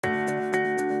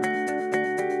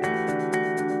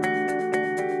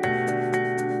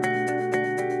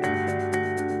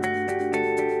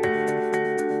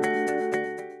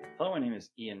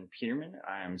Peterman.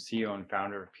 I'm CEO and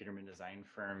founder of Peterman Design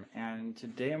Firm, and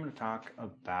today I'm going to talk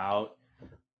about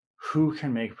who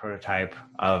can make a prototype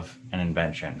of an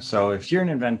invention. So if you're an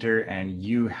inventor and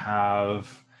you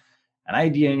have an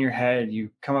idea in your head, you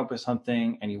come up with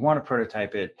something and you want to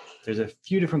prototype it, there's a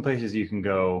few different places you can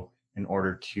go in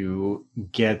order to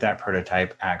get that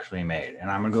prototype actually made.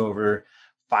 And I'm going to go over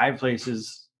 5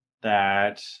 places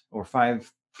or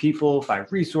 5 people,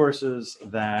 5 resources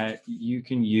that you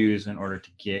can use in order to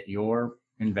get your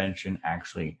invention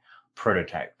actually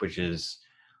prototyped, which is,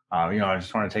 I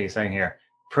just want to take a second here.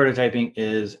 Prototyping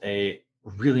is a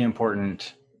really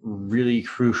important, really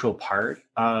crucial part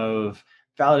of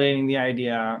validating the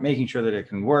idea, making sure that it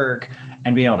can work,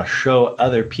 and being able to show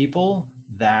other people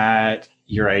that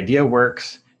your idea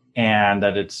works and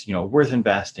that it's, worth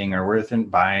investing or worth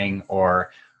buying,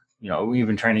 or,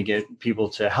 even trying to get people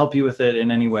to help you with it in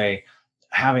any way.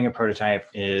 Having a prototype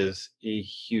is a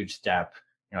huge step.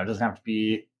 It doesn't have to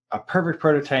be a perfect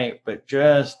prototype, but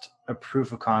just a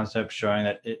proof of concept showing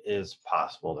that it is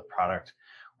possible, the product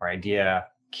or idea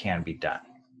can be done.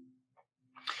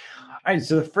 All right,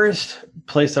 so the first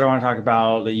place that I want to talk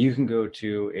about that you can go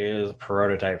to is a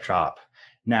prototype shop.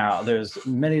 Now, there's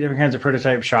many different kinds of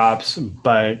prototype shops,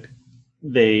 but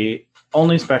they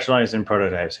only specialize in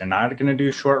prototypes. They're not going to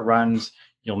do short runs.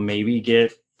 You'll maybe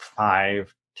get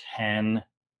 5, 10,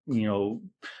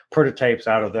 prototypes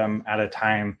out of them at a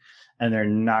time. And they're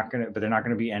not going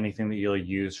to be anything that you'll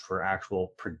use for actual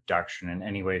production in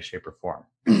any way, shape, or form.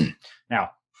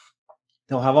 Now,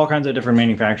 they'll have all kinds of different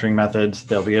manufacturing methods.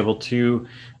 They'll be able to,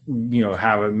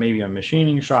 have maybe a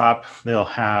machining shop. They'll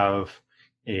have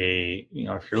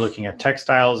if you're looking at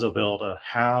textiles, they'll be able to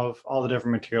have all the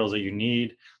different materials that you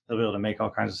need. They'll be able to make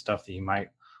all kinds of stuff that you might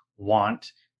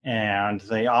want. And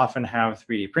they often have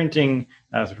 3D printing.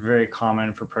 That's very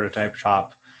common for prototype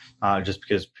shop, just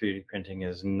because 3D printing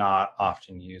is not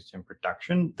often used in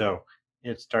production, though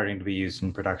it's starting to be used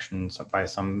in production by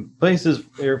some places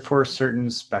for certain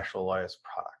specialized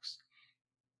products.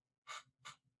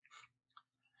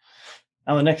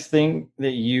 Now, the next place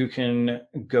you can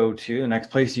go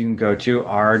to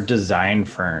are design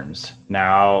firms.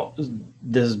 Now,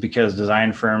 this is because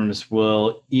design firms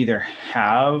will either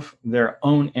have their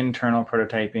own internal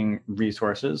prototyping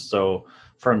resources. So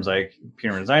firms like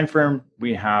Peterman Design Firm,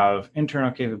 we have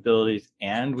internal capabilities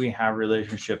and we have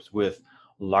relationships with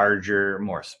larger,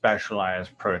 more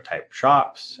specialized prototype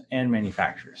shops and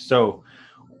manufacturers. So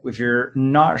if you're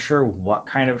not sure what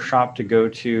kind of shop to go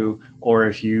to, or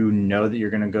if you know that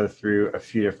you're going to go through a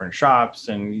few different shops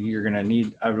and you're going to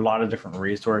need a lot of different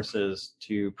resources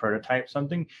to prototype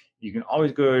something, you can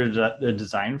always go to the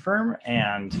design firm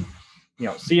and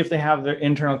see if they have their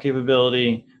internal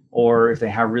capability, or if they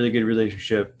have really good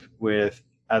relationship with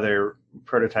other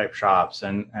prototype shops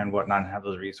and whatnot, and have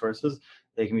those resources.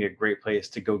 They can be a great place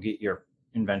to go get your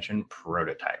invention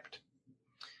prototyped.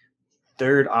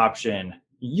 Third option,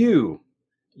 you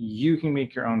can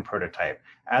make your own prototype.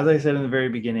 As I said in the very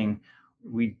beginning,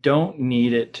 we don't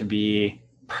need it to be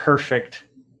perfect,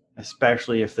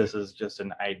 especially if this is just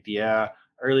an idea,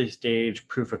 early stage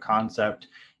proof of concept.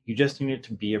 You just need it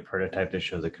to be a prototype that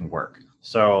shows it can work.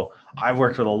 So I've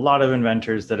worked with a lot of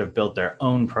inventors that have built their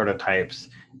own prototypes,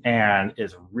 and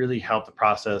it's really helped the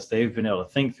process. They've been able to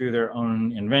think through their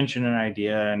own invention and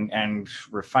idea and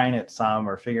refine it some,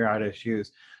 or figure out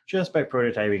issues just by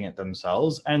prototyping it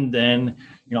themselves. And then,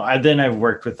 I've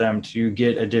worked with them to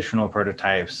get additional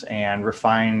prototypes and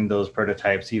refine those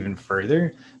prototypes even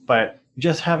further. But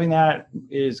just having that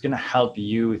is going to help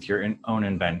you with your own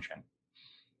invention.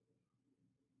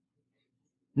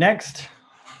 Next,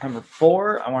 number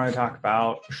 4, I want to talk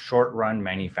about short run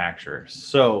manufacturers.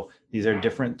 So these are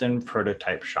different than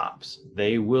prototype shops.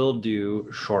 They will do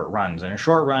short runs, and a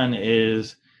short run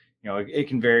is, it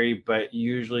can vary, but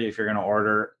usually if you're going to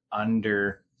order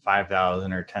under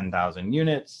 5,000 or 10,000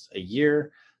 units a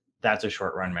year, that's a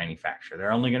short run manufacturer.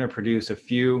 They're only going to produce a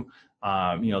few.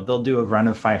 They'll do a run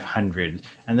of 500,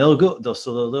 and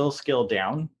they'll scale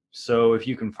down. So if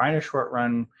you can find a short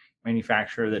run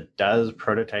manufacturer that does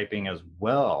prototyping as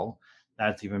well,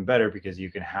 that's even better, because you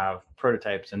can have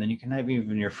prototypes and then you can have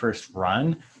even your first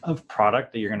run of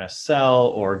product that you're going to sell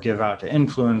or give out to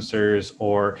influencers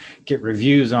or get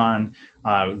reviews on,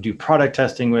 do product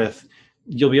testing with.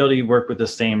 You'll be able to work with the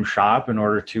same shop in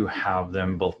order to have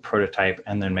them both prototype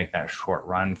and then make that short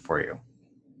run for you.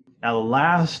 Now, the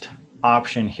last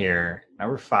option here,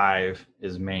 number 5,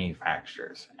 is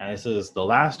manufacturers. And this is the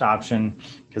last option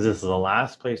because this is the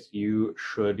last place you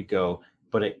should go,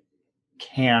 but it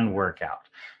can work out.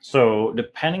 So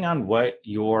depending on what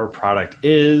your product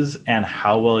is and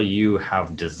how well you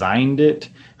have designed it,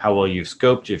 how well you've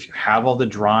scoped it, if you have all the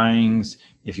drawings,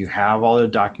 if you have all the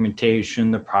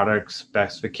documentation, the product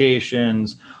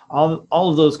specifications, all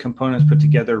of those components put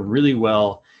together really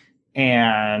well,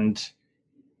 and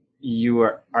you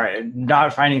are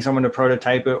not finding someone to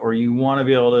prototype it, or you want to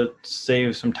be able to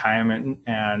save some time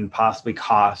and possibly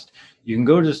cost, you can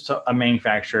go to a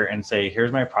manufacturer and say,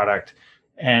 here's my product.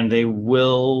 And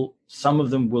some of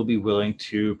them will be willing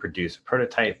to produce a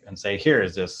prototype and say, here,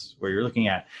 is this what you're looking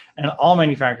at? And all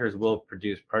manufacturers will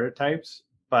produce prototypes,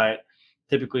 but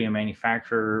typically a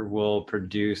manufacturer will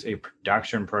produce a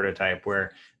production prototype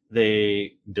where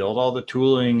they build all the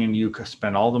tooling and you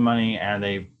spend all the money, and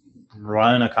they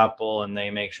run a couple and they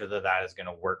make sure that that is going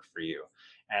to work for you.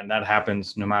 And that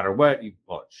happens no matter what.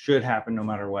 Well, it should happen no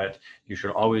matter what. You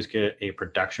should always get a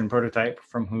production prototype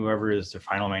from whoever is the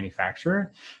final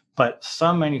manufacturer. But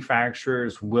some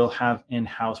manufacturers will have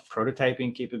in-house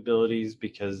prototyping capabilities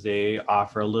because they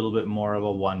offer a little bit more of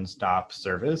a one-stop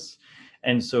service.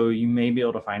 And so you may be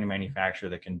able to find a manufacturer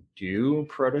that can do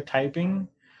prototyping.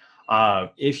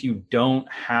 If you don't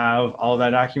have all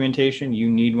that documentation, you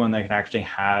need one that actually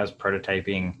has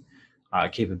prototyping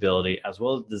capability as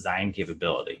well as design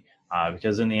capability,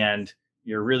 because in the end,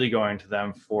 you're really going to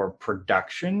them for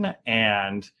production.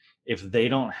 And if they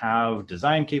don't have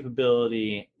design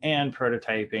capability and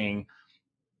prototyping,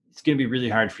 it's going to be really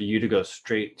hard for you to go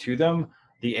straight to them.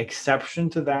 The exception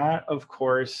to that, of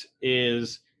course,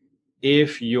 is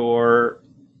if you're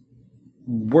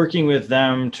working with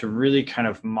them to really kind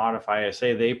of modify it.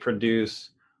 Say they produce,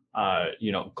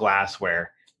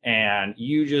 glassware, and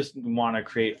you just want to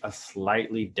create a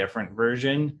slightly different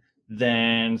version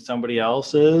than somebody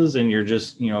else's, and you're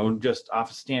just off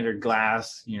a standard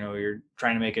glass. You're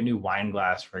trying to make a new wine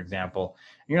glass, for example.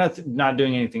 You're not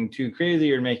doing anything too crazy.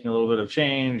 You're making a little bit of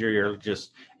change, or you're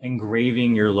just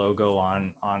engraving your logo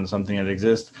on something that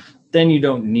exists. Then you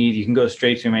can go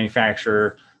straight to a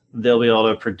manufacturer. They'll be able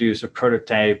to produce a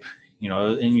prototype,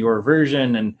 in your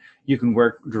version, and you can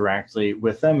work directly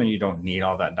with them, and you don't need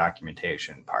all that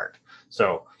documentation part.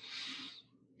 So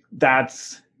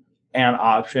that's an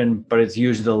option, but it's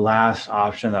usually the last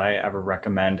option that I ever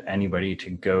recommend anybody to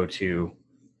go to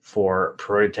for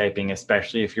prototyping,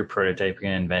 especially if you're prototyping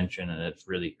an invention and it's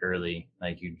really early,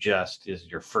 like is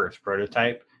your first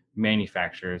prototype.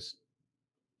 Manufacturers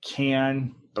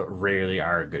can, but rarely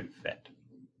are a good fit.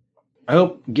 I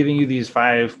hope giving you these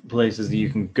 5 places that you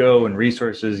can go and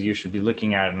resources you should be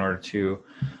looking at in order to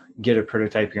get a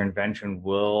prototype of your invention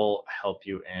will help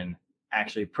you in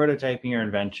actually prototyping your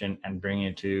invention and bringing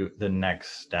it to the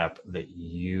next step that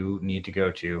you need to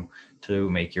go to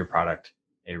make your product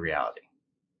a reality.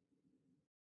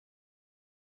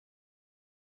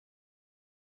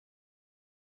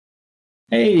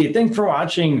 Hey, thanks for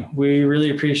watching. We really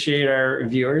appreciate our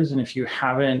viewers. And if you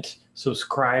haven't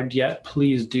subscribed yet,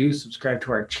 please do subscribe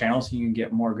to our channel so you can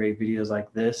get more great videos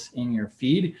like this in your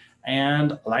feed,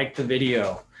 and like the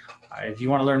video. If you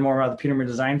want to learn more about the Peterman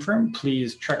Design Firm,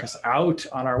 please check us out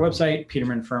on our website,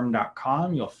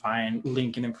 petermanfirm.com. You'll find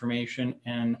link and information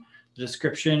in the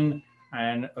description.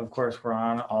 And of course, we're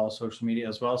on all social media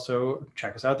as well. So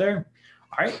check us out there.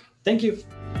 All right. Thank you.